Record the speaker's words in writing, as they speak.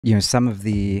Some of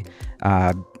the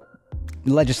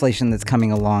legislation that's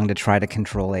coming along to try to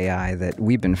control AI that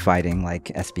we've been fighting, like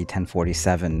SB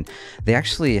 1047, they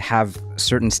actually have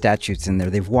certain statutes in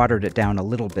there. They've watered it down a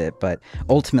little bit, but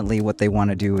ultimately what they want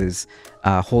to do is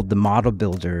hold the model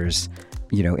builders,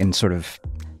 in sort of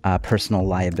personal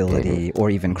liability or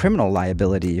even criminal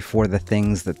liability for the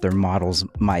things that their models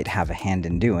might have a hand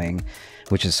in doing,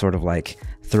 which is sort of like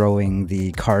throwing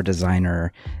the car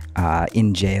designer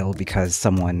in jail because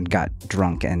someone got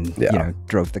drunk and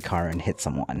drove the car and hit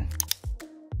someone.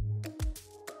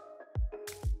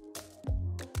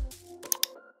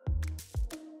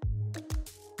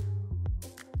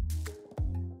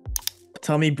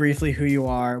 Tell me briefly who you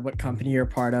are, what company you're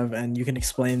part of, and you can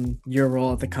explain your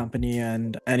role at the company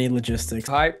and any logistics.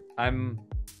 Hi, I'm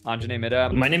Anjney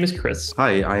Midha. My name is Chris.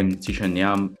 Hi, I'm Jiquan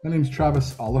Ngiam. My name is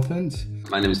Travis Oliphant.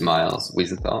 My name is Miles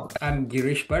Wiesenthal. I'm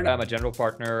Girish Bhat. I'm a general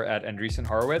partner at Andreessen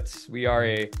Horowitz. We are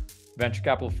a venture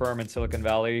capital firm in Silicon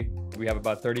Valley. We have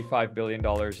about $35 billion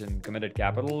in committed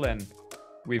capital, and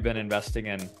we've been investing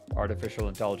in artificial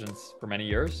intelligence for many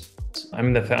years.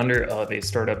 I'm the founder of a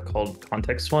startup called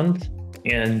Context Fund,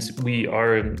 and we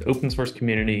are an open source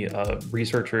community of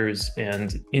researchers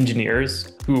and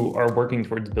engineers who are working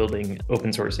towards building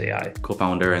open source AI.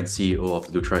 Co-founder and CEO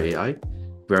of Lutra AI.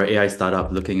 We're an AI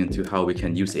startup looking into how we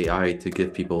can use AI to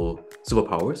give people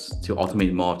superpowers to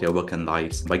automate more of their work and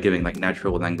lives by giving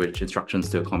natural language instructions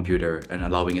to a computer and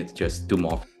allowing it to just do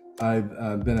more.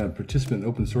 I've been a participant in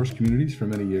open source communities for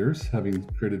many years, having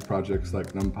created projects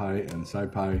like NumPy and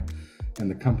SciPy and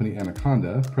the company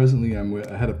Anaconda. Presently, I'm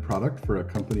a head of product for a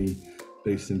company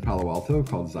based in Palo Alto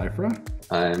called Zyphra.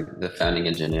 I'm the founding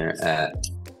engineer at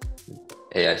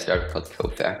AI startup called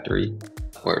CoFactory.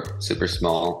 We're super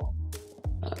small,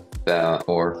 about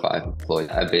 4 or 5 employees.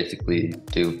 I basically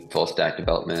do full stack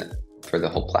development for the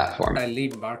whole platform. I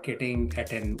lead marketing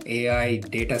at an AI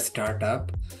data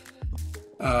startup.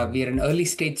 We are an early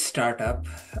stage startup.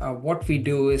 What we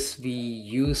do is we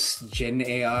use Gen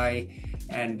AI,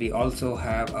 and we also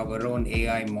have our own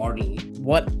AI model.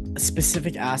 What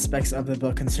specific aspects of the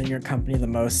bill concern your company the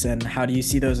most, and how do you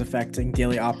see those affecting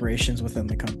daily operations within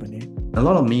the company? A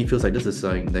lot of me feels like this is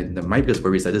my biggest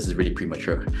worry is that this is really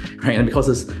premature, right? And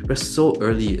because we're so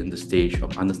early in the stage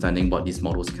of understanding what these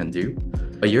models can do.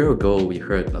 A year ago, we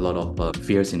heard a lot of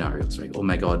fear scenarios, right? Oh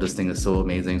my God, this thing is so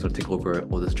amazing, so take over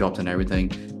all these jobs and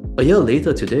everything. A year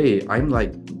later today, I'm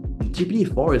like,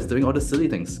 GPT-4 is doing all the silly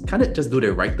things. Can't it just do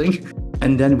the right thing?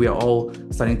 And then we are all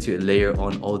starting to layer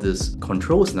on all these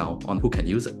controls now on who can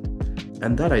use it.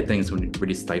 And that, I think, is going to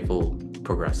really stifle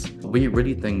progress. We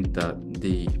really think that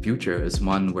the future is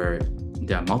one where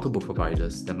there are multiple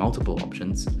providers, there are multiple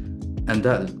options, and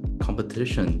that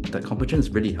competition is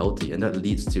really healthy, and that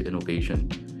leads to innovation.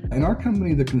 In our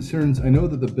company, the concerns, I know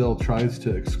that the bill tries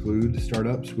to exclude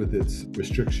startups with its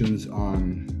restrictions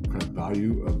on kind of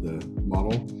value of the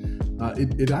model.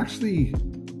 It actually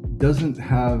doesn't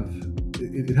have,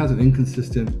 it has an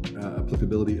inconsistent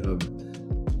applicability of,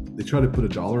 they try to put a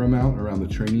dollar amount around the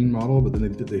training model, but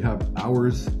then they have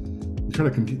hours, they try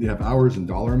to compute, they have hours and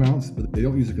dollar amounts, but they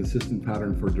don't use a consistent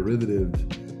pattern for derivative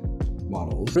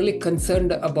models. Really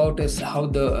concerned about is how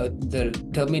the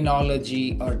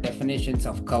terminology or definitions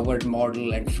of covered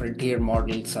model and frontier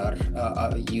models are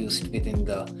used within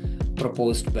the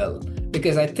proposed bill.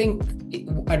 Because I think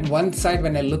at one side,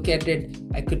 when I look at it,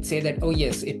 I could say that, oh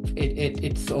yes,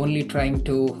 it's only trying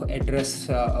to address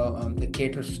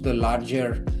caters to the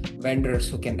larger vendors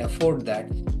who can afford that.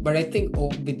 But I think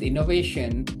with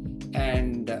innovation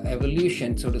and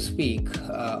evolution, so to speak,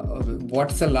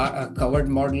 what's a covered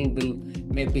model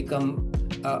may become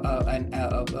an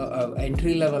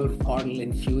entry-level model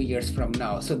in few years from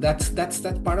now. So that's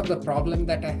part of the problem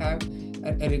that I have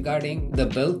regarding the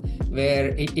bill,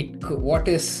 where what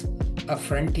is a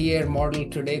frontier model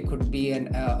today could be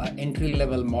an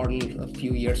entry-level model a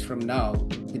few years from now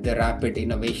with the rapid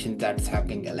innovation that's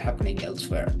happening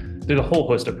elsewhere. There's a whole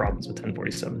host of problems with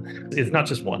 1047. It's not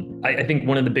just one. I think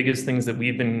one of the biggest things that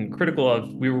we've been critical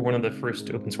of, we were one of the first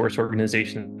open source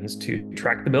organizations to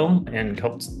track the bill and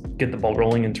helped get the ball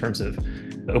rolling in terms of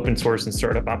open source and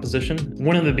startup opposition.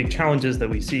 One of the big challenges that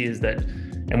we see is that,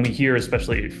 and we hear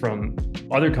especially from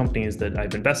other companies that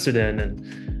I've invested in,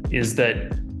 and is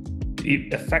that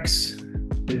it affects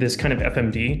this kind of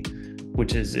FMD,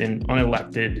 which is an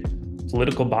unelected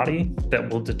political body that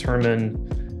will determine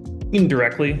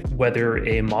indirectly whether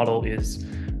a model is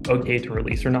okay to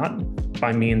release or not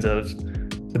by means of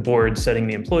the board setting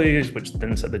the employees, which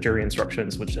then set the jury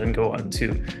instructions, which then go on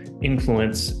to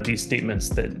influence these statements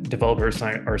that developers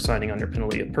are signing under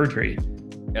penalty of perjury.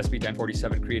 SB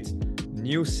 1047 creates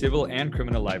new civil and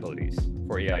criminal liabilities.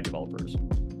 for AI developers.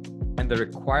 And the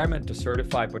requirement to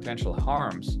certify potential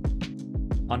harms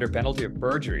under penalty of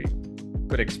perjury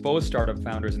could expose startup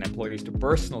founders and employees to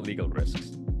personal legal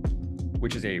risks,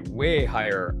 which is a way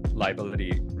higher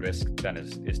liability risk than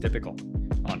is typical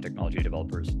on technology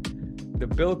developers. The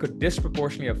bill could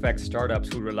disproportionately affect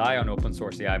startups who rely on open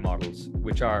source AI models,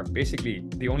 which are basically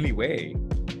the only way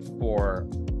for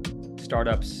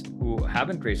startups who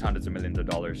haven't raised hundreds of millions of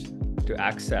dollars to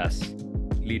access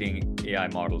leading AI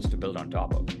models to build on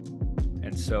top of.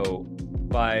 And so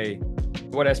by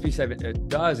what SB7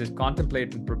 does is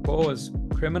contemplate and propose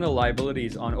criminal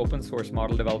liabilities on open source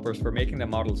model developers for making their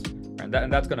models, and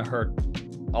that's going to hurt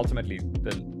ultimately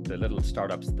the little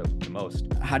startups the most.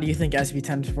 How do you think SB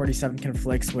 1047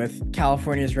 conflicts with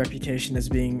California's reputation as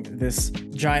being this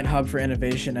giant hub for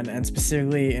innovation and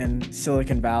specifically in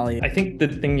Silicon Valley? I think the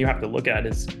thing you have to look at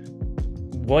is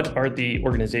what are the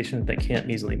organizations that can't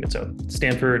easily move? So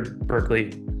Stanford,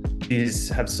 Berkeley, these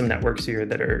have some networks here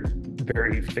that are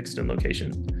very fixed in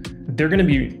location.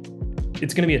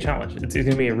 It's going to be a challenge. It's going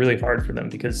to be really hard for them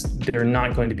because they're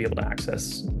not going to be able to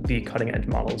access the cutting edge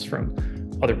models from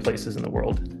other places in the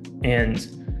world.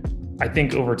 And I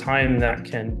think over time that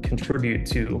can contribute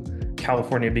to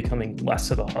California becoming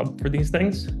less of a hub for these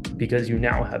things because you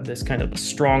now have this kind of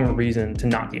strong reason to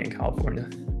not be in California.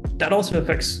 That also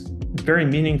affects very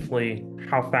meaningfully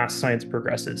how fast science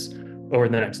progresses over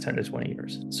the next 10 to 20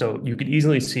 years. So you could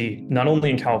easily see, not only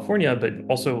in California, but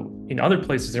also in other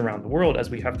places around the world, as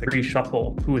we have to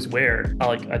reshuffle who is where,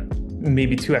 like a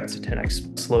maybe 2x to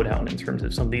 10x slowdown in terms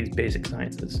of some of these basic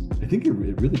sciences. I think it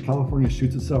really, California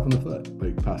shoots itself in the foot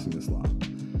by passing this law.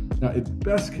 Now, at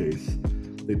best case,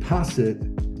 they pass it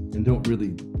and don't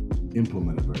really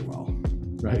implement it very well,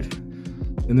 right?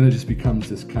 And then it just becomes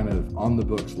this kind of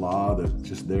on-the-books law that's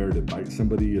just there to bite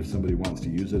somebody if somebody wants to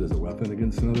use it as a weapon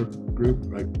against another group,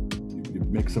 right? You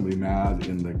make somebody mad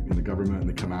in the government and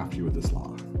they come after you with this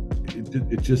law.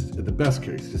 It just, at the best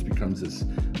case, just becomes this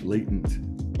latent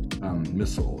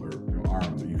missile or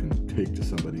arm that you can take to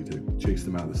somebody to chase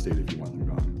them out of the state if you want them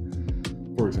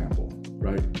gone, for example,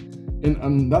 right?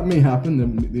 And that may happen,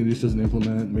 then it just doesn't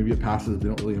implement, maybe it passes, they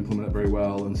don't really implement it very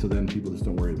well, and so then people just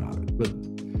don't worry about it. But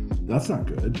that's not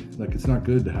good. Like, it's not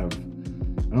good to have,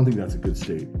 I don't think that's a good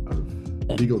state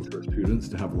of legal jurisprudence,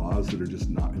 to have laws that are just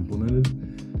not implemented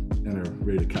and are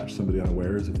ready to catch somebody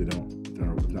unawares if they don't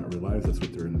realize that's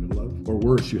what they're in the middle of. Or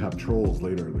worse, you have trolls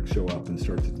later that show up and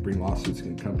start to bring lawsuits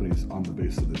against companies on the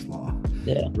basis of this law.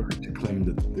 Yeah. Right, to claim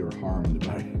that they were harmed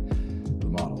by the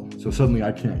model. So suddenly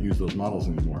I can't use those models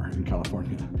anymore in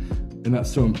California. And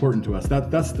that's so important to us.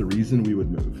 That's the reason we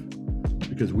would move,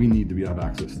 because we need to have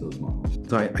access to those models.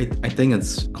 So I think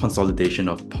it's consolidation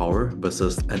of power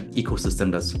versus an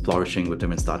ecosystem that's flourishing with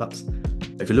different startups.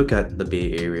 If you look at the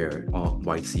Bay Area or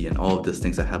YC and all of these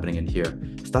things that are happening in here,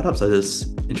 startups are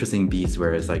this interesting beast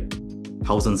where it's like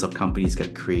thousands of companies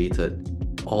get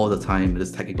created all the time in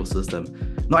this tech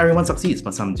ecosystem. Not everyone succeeds,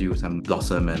 but some do, some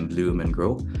blossom and bloom and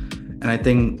grow. And I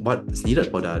think what's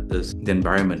needed for that is the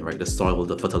environment, right? The soil,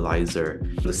 the fertilizer,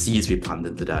 the seeds we plant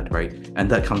into that, right? And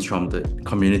that comes from the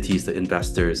communities, the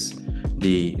investors,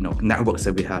 the networks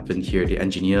that we have in here, the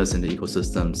engineers in the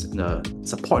ecosystems, the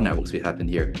support networks we have in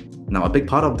here. Now, a big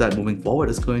part of that moving forward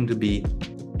is going to be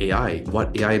AI.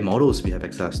 What AI models we have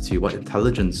access to, what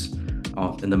intelligence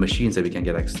in the machines that we can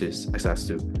get access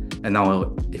to. And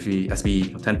now, if we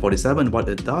SB 1047, what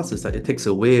it does is that it takes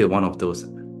away one of those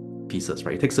pieces,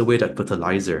 right? It takes away that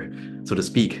fertilizer, so to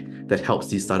speak, that helps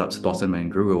these startups blossom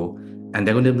and grow, and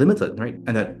they're going to limit it, right?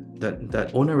 And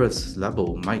that onerous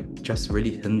level might just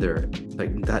really hinder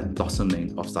like that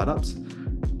blossoming of startups,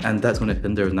 and that's going to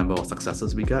hinder the number of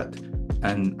successes we get.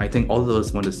 And I think all of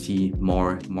us want to see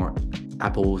more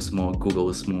Apples, more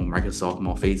Googles, more Microsoft,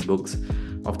 more Facebooks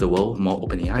of the world, more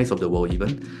OpenAIs of the world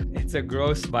even. It's a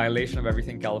gross violation of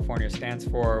everything California stands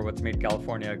for, what's made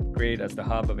California great as the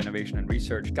hub of innovation and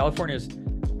research. California's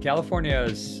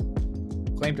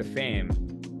claim to fame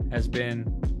has been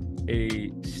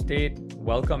a state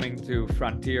welcoming to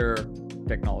frontier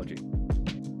technology.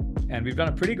 And we've done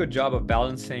a pretty good job of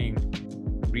balancing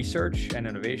research and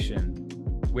innovation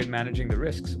with managing the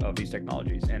risks of these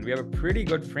technologies. And we have a pretty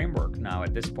good framework now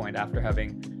at this point, after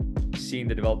having seen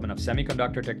the development of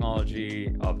semiconductor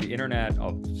technology, of the internet,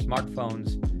 of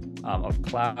smartphones, of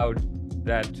cloud,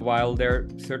 that while there are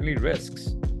certainly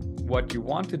risks, what you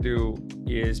want to do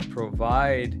is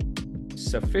provide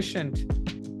sufficient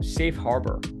safe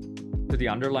harbor to the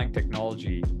underlying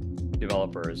technology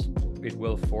developers. It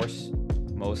will force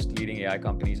most leading AI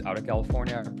companies out of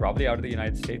California, probably out of the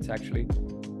United States actually,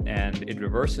 and it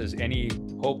reverses any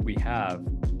hope we have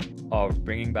of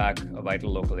bringing back a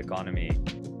vital local economy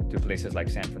to places like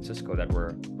San Francisco that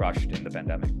were crushed in the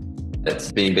pandemic.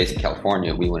 That's being based in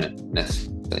California, we wouldn't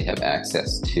necessarily have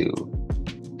access to,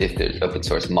 if there's open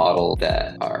source models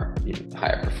that are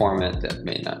higher performant that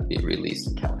may not be released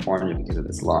in California because of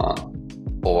this law.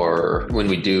 Or when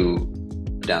we do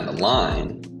down the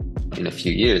line, in a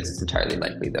few years, it's entirely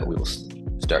likely that we will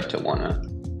start to want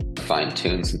to fine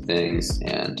tune some things.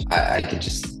 And I could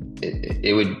just,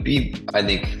 it would be, I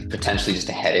think, potentially just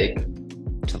a headache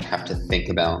to have to think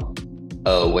about,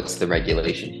 oh, what's the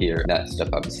regulation here? That stuff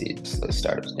obviously slows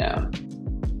startups down.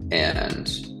 And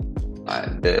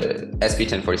the SB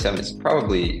 1047 is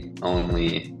probably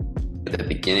only the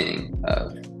beginning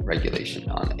of regulation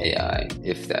on AI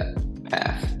if that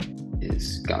path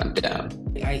is gone down.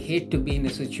 I hate to be in a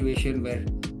situation where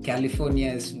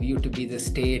California is viewed to be the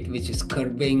state which is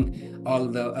curbing all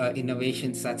the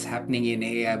innovations that's happening in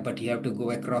AI, but you have to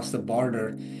go across the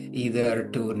border either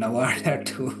to Nevada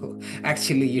to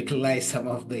actually utilize some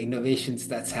of the innovations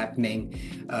that's happening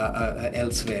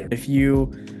elsewhere. If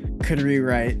you could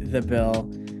rewrite the bill,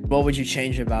 what would you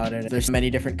change about it? There's many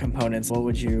different components. What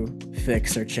would you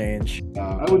fix or change?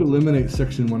 I would eliminate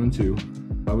section 1 and 2.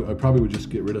 I probably would just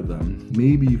get rid of them.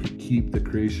 Maybe you could keep the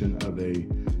creation of a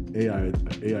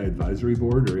AI advisory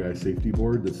board or AI safety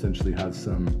board that essentially has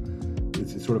some,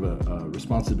 it's sort of a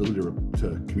responsibility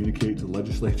to communicate to the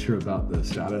legislature about the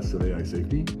status of AI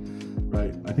safety,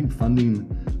 right? I think funding,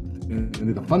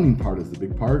 and the funding part is the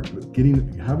big part, but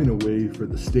having a way for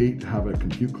the state to have a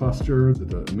compute cluster, that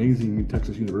the amazing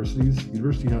Texas universities,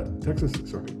 Texas,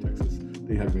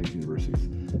 they have amazing universities.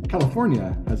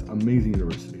 California has amazing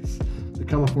universities. The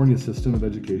California system of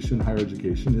education, higher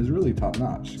education, is really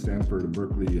top-notch. Stanford and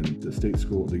Berkeley and the state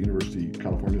school, the University of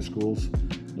California schools.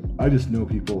 I just know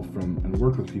people and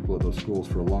work with people at those schools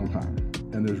for a long time,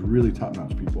 and there's really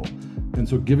top-notch people. And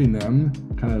so giving them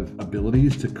kind of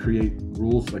abilities to create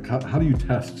rules, like how do you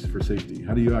test for safety?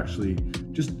 How do you actually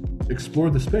just explore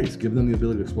the space? Give them the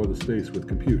ability to explore the space with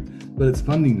compute. But it's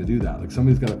funding to do that. Like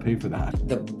somebody's got to pay for that.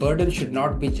 The burden should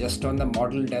not be just on the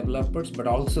model developers, but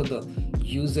also the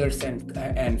users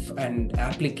and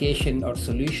application or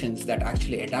solutions that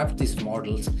actually adapt these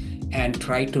models and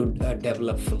try to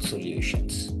develop full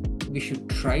solutions. We should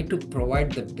try to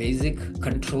provide the basic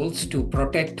controls to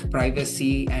protect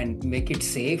privacy and make it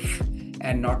safe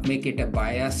and not make it a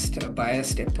biased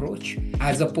approach,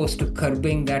 as opposed to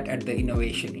curbing that at the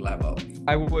innovation level.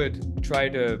 I would try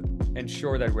to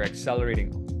ensure that we're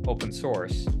accelerating open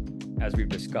source, as we've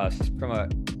discussed, from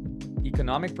an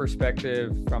economic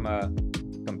perspective, from a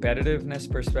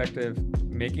competitiveness perspective,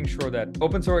 making sure that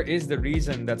open source is the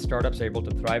reason that startups are able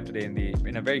to thrive today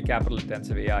in a very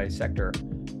capital-intensive AI sector.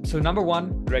 So number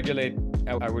one, regulate.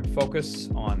 I would focus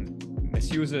on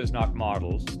misuses, not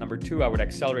models. Number two, I would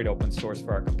accelerate open source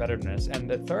for our competitiveness. And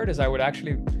the third is I would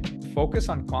actually focus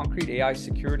on concrete AI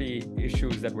security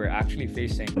issues that we're actually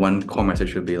facing. One core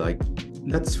message would be like,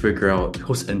 let's figure out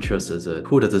whose interest is it?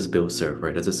 Who does this bill serve,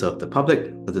 right? Does it serve the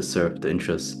public? Does it serve the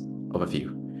interests of a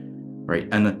few, right?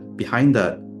 And behind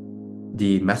that,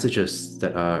 the messages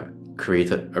that are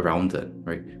created around it,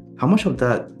 right? How much of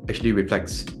that actually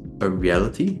reflects a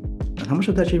reality? And how much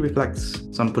of that actually reflects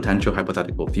some potential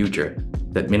hypothetical future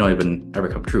that may not even ever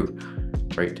come true,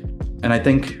 right? And I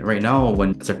think right now,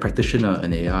 as a practitioner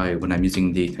in AI, when I'm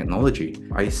using the technology,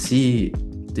 I see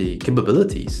the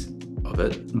capabilities of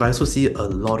it, but I also see a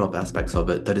lot of aspects of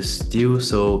it that is still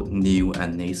so new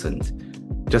and nascent.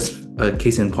 Just a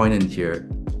case in point in here,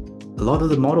 a lot of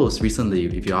the models recently,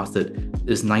 if you asked it,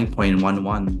 is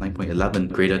 9.11,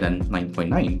 9.11 greater than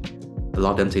 9.9? A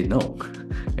lot of them say no.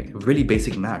 Like really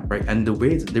basic math, right? And the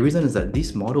reason is that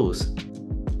these models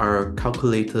are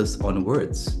calculators on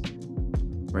words,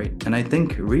 right? And I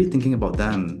think really thinking about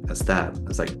them as that,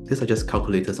 it's like, these are just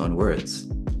calculators on words,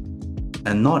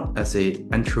 and not as a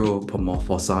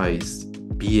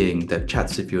anthropomorphized being that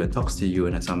chats with you and talks to you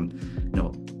and has some,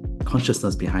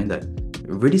 consciousness behind that. It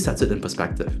really sets it in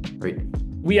perspective, right?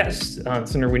 We asked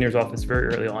Senator Wiener's office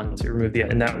very early on to remove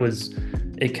and that was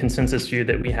a consensus view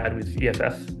that we had with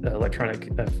EFF, the Electronic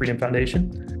Freedom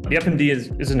Foundation. The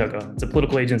FMD is a no-go. It's a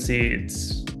political agency.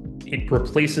 It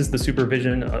replaces the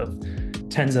supervision of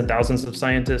tens and thousands of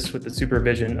scientists with the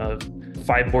supervision of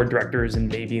 5 board directors and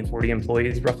maybe 40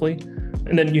 employees roughly.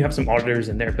 And then you have some auditors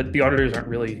in there, but the auditors aren't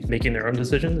really making their own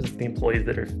decisions. It's the employees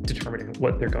that are determining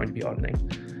what they're going to be auditing.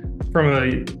 From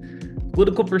a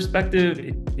political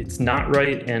perspective, it's not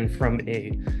right. And from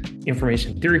a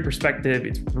information theory perspective,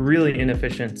 it's really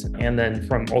inefficient. And then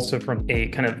from a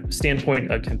kind of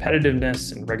standpoint of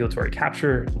competitiveness and regulatory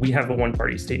capture, we have a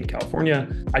one-party state in California.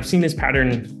 I've seen this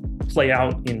pattern play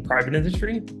out in private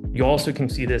industry, You also can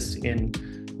see this in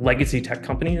legacy tech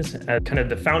companies, kind of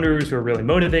the founders who are really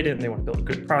motivated and they want to build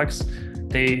good products.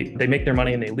 They make their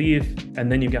money and they leave,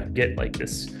 and then you get like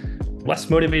this less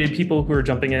motivated people who are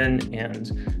jumping in,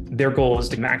 and their goal is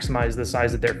to maximize the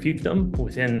size of their fiefdom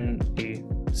within a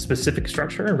specific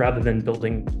structure rather than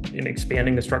building and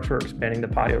expanding the structure or expanding the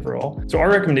pie overall. So our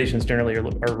recommendations generally are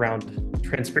around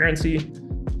transparency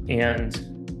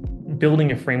and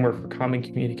building a framework for common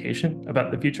communication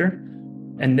about the future,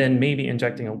 and then maybe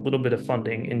injecting a little bit of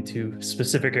funding into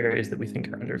specific areas that we think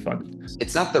are underfunded.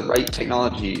 It's not the right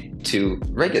technology to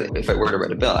regulate. If I were to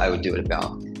write a bill, I would do it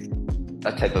about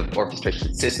a type of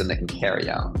orchestration system that can carry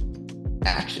out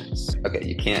actions. Okay,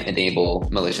 you can't enable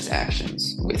malicious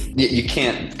actions you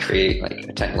can't create like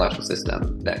a technological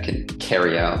system that can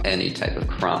carry out any type of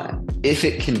crime. If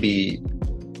it can be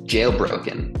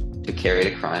jailbroken to carry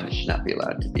out a crime, it should not be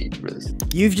allowed to be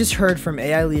released. You've just heard from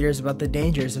AI leaders about the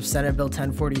dangers of Senate Bill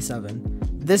 1047.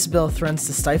 This bill threatens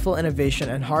to stifle innovation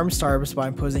and harm startups by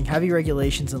imposing heavy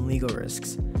regulations and legal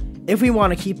risks. If we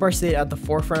want to keep our state at the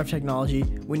forefront of technology,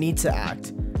 we need to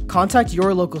act. Contact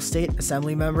your local state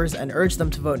assembly members and urge them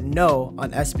to vote no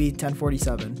on SB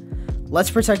 1047.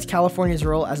 Let's protect California's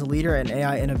role as a leader in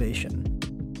AI innovation.